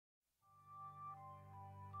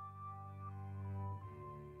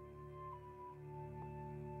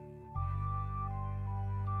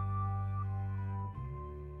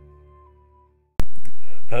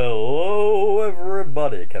Hello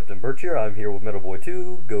everybody, Captain Birch here. I'm here with Metal Boy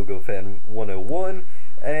 2, Fan 101,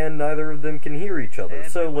 and neither of them can hear each other, and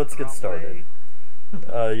so let's get started.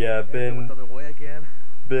 Yeah, Ben,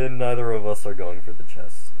 neither of us are going for the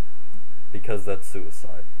chest, because that's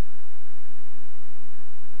suicide.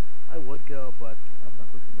 I would go, but I'm not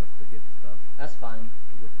quick enough to get stuff. That's fine.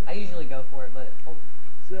 I usually go for it, but... Oh.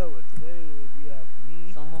 So, today we have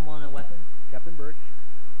me... Someone want a weapon? Captain Birch,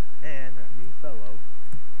 and a new fellow,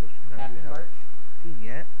 which now Captain we haven't Birch? seen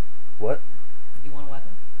yet. What? Do you want a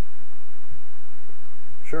weapon?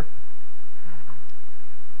 Sure.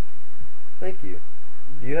 Thank you.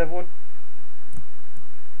 Do you have one?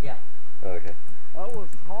 Yeah. Okay. I was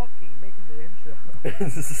talking, making the intro.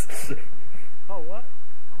 Oh, what?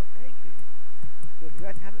 Oh, thank you. So if you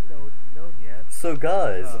guys haven't known yet... So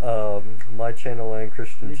guys, my channel and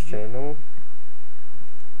Christian's channel...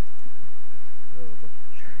 Oh, a bunch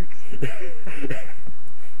of jerks.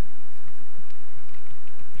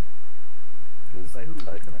 Wait,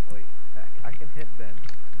 wait, I can hit Ben.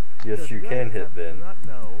 Yes, you can hit Ben. Do not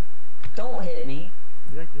know. Don't hit me.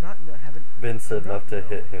 You guys do not know, haven't... Ben said not to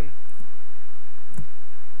hit him.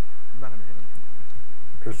 I'm not gonna hit him.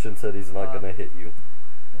 Christian said he's not gonna hit you.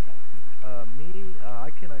 Okay.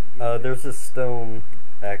 I cannot hear there's a stone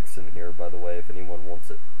axe in here, by the way, if anyone wants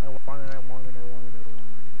it. I want it.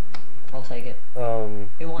 I'll take it. You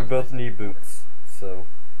both need boots, so...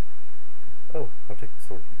 Oh, I'll take the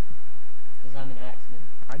sword. Because I'm an axeman.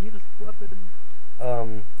 I need a weapon.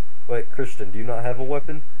 Wait, Christian, do you not have a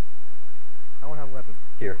weapon? I don't have a weapon.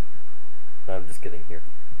 Here. No, I'm just kidding. Here.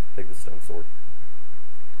 Take the stone sword.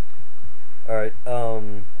 Alright,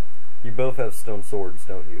 you both have stone swords,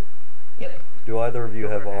 don't you? Yep. Do either of you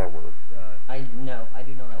have armor? No, I do not. I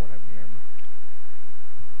don't have any armor.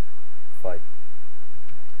 Fight.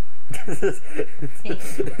 That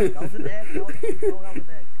was an egg. That was an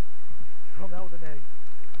egg. Oh, that was an egg.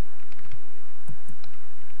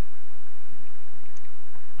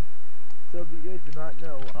 So if you guys do not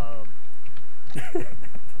know,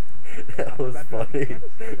 that was funny. I'm trying to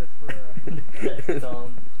say this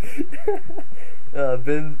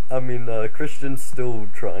for, Christian's still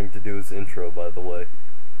trying to do his intro, by the way.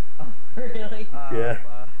 Oh, really? Yeah.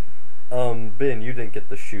 Ben, you didn't get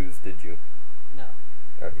the shoes, did you? No.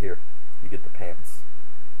 Alright, here. You get the pants.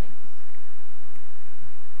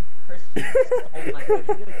 Thanks. Christian, oh my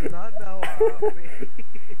goodness. you guys do not know,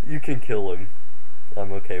 You can kill him.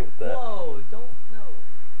 I'm okay with that. Whoa, don't know.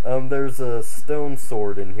 There's a stone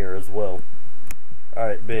sword in here as well.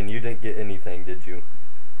 Alright, Ben, you didn't get anything, did you?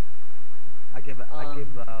 I give the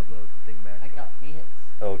thing back. I got peanuts.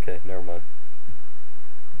 Oh, okay, never mind.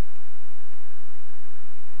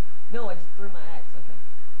 No, I just threw my axe, okay.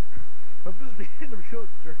 I'm just being a real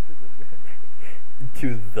jerk to the Ben.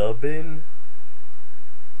 To the bin?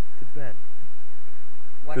 To Ben.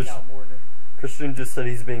 Watch out, border. Christian just said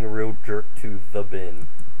he's being a real jerk to the bin.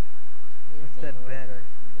 I said Ben.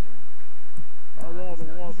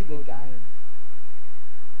 He's a good guy.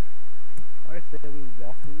 I say we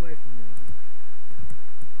walk away from this.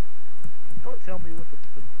 Don't tell me what the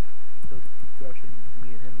discussion me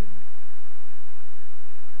and him did.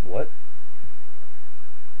 What?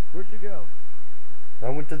 Where'd you go? I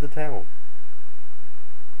went to the town.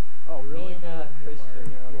 Oh, really? Me and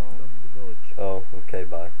Christian are alone. From the village. Oh, okay,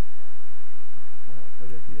 bye.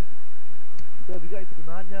 Okay, see ya. So if you guys do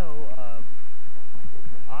not know,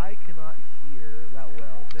 I cannot hear that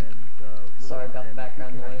well Ben's Sorry about the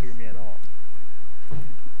background noise. You cannot hear me at all.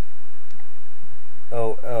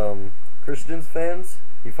 Oh, Christian's fans,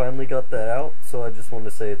 he finally got that out, so I just want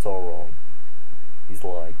to say it's all wrong. He's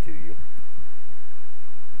lying to you.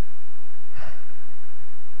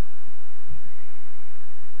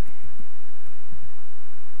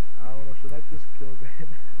 I don't know, should I just kill Ben?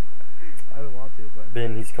 I don't want to, but...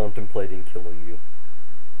 Ben, he's contemplating killing you.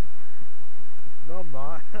 No, I'm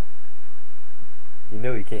not. You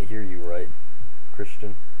know he can't hear you, right,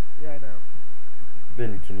 Christian? Yeah, I know.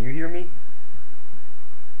 Ben, can you hear me?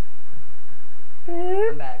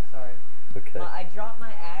 I'm back, sorry. Okay. I dropped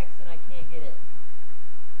my axe and I can't get it.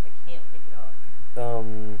 I can't pick it up.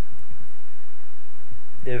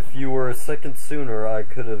 If you were a second sooner, I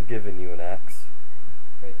could have given you an axe.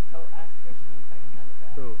 Ask Christian if I can have his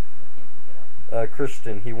axe. Who? I can't pick it up.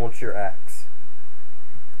 Christian, he wants your axe.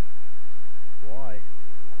 Why?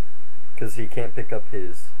 Because he can't pick up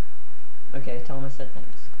his. Okay, tell him I said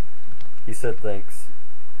thanks. He said thanks.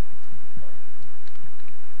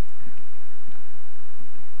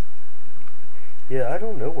 Yeah, I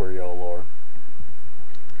don't know where y'all are.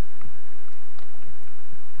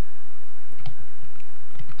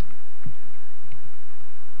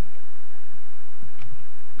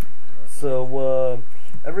 So,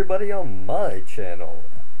 everybody on my channel,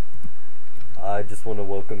 I just want to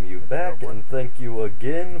welcome you back and thank you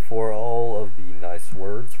again for all of the nice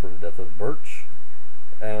words from Death of Birch.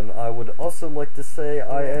 And I would also like to say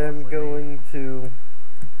I am going to...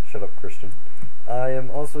 Shut up, Christian. I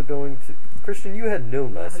am also going to... Christian, you had no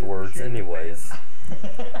nice words anyways.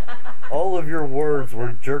 All of your words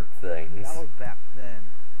were jerk things. That was back then.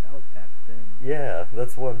 Yeah,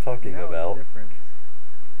 that's what I'm talking about.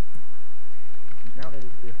 Now it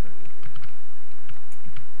is different.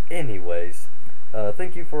 Anyways,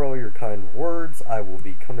 thank you for all your kind words. I will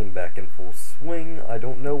be coming back in full swing. I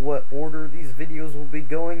don't know what order these videos will be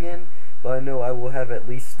going in, but I know I will have at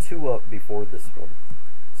least 2 up before this one.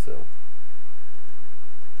 So.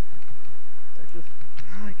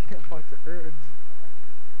 I can't fight the urge.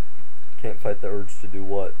 Can't fight the urge to do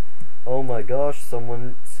what? Oh my gosh,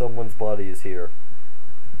 someone's body is here.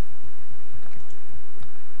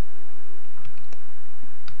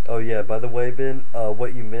 Oh yeah, by the way, Ben,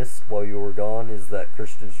 what you missed while you were gone is that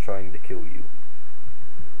Christian's trying to kill you.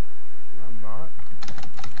 I'm not.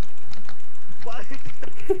 What?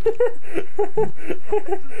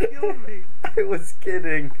 Kill me. I was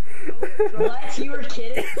kidding. What? You were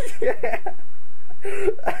kidding? Yeah. Tell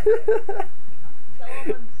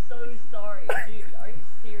him I'm so sorry. Dude, are you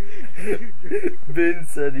serious? Ben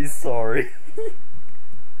said he's sorry.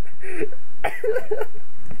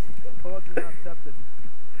 Apology not accepted.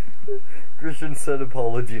 Christian said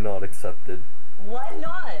apology not accepted. Why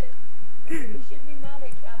not? You should be mad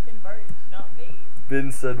at Captain Birch, not me.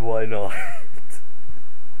 Ben said why not?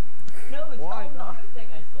 No, why tell him not? the other thing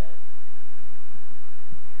I said.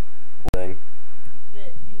 Thing.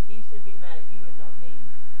 That he should be mad at you and not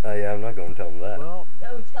me. Yeah, I'm not going to tell him that. Well,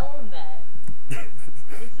 No, tell him that.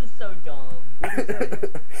 This is so dumb.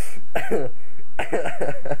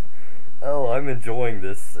 Oh, I'm enjoying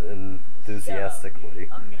this enthusiastically.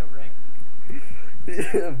 Shut up, dude. I'm gonna wreck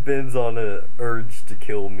you. Ben's on an urge to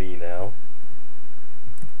kill me now.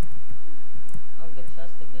 Oh, the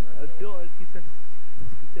chest have been I revealed. feel like he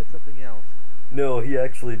said something else. No, he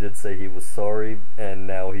actually did say he was sorry, and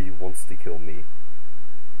now he wants to kill me.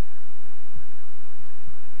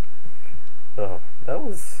 Oh, that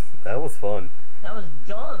was fun. That was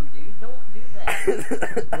dumb, dude. Don't do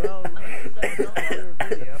that. Well, Like I said, don't another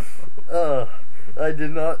video. I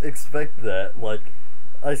did not expect that. Like,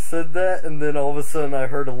 I said that, and then all of a sudden I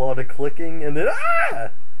heard a lot of clicking, and then ah!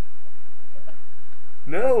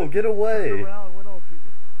 No, get away! Turn around, went all He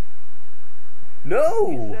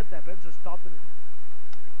No! said that, Ben just stopped it.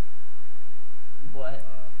 What?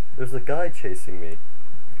 There's a guy chasing me.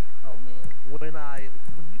 Oh, man. When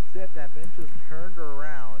you said that, Ben just turned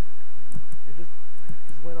around and just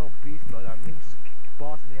went on beast mode. I mean, he just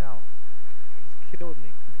bossed me out. Just killed me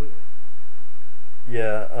completely.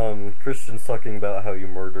 Yeah, Christian's talking about how you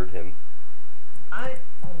murdered him. Oh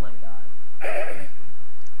my god.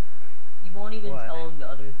 You won't even What? tell him the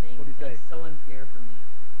other thing. What'd he That's say? so unfair for me.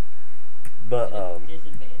 But,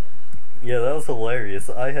 Disadvantage. yeah, that was hilarious.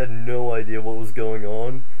 I had no idea what was going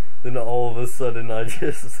on. Then all of a sudden I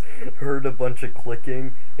just heard a bunch of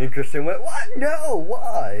clicking, and Christian went, "What? No,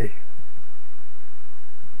 why?"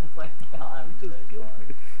 Oh my god, I'm He so just killed sorry.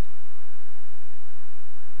 me.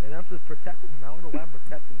 And I'm just protecting him. I don't know why I'm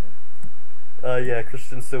protecting him. Yeah,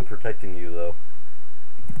 Christian's still protecting you, though.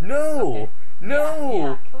 No! Okay. No!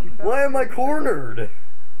 Yeah, come on. Why am I cornered?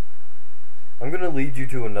 I'm gonna lead you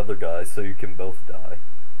to another guy so you can both die.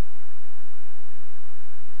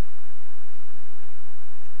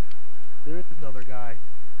 There is another guy.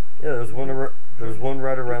 Yeah, there's one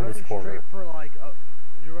right around this corner. Straight for like,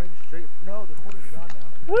 you're running straight. No, the corner's gone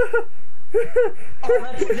now. Oh,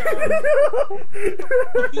 that's dumb.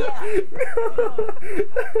 Yeah.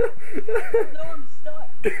 No, I'm stuck.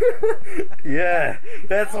 Yeah,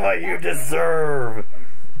 that's what you deserve.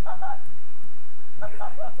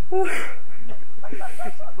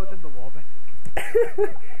 Pushing the wall back.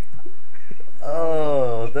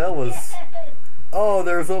 Oh, that was... Yes. Oh,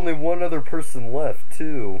 there's only one other person left,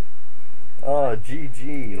 too. Oh, GG.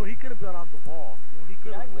 You know, he could have gone on the wall. You know, he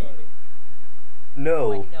could Did I have win? No,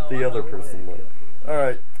 Wait, no, the I'm other not person winning. won.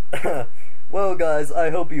 Alright. Well, guys, I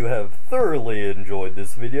hope you have thoroughly enjoyed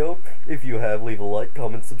this video. If you have, leave a like,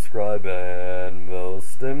 comment, subscribe, and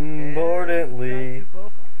most importantly,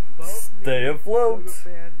 stay afloat.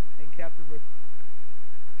 Fan and Captain Birch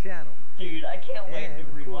channel. Dude, I can't wait And, to of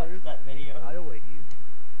rewatch course, that video. I await you.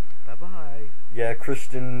 Bye bye. Yeah,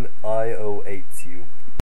 Christian, I 08 you.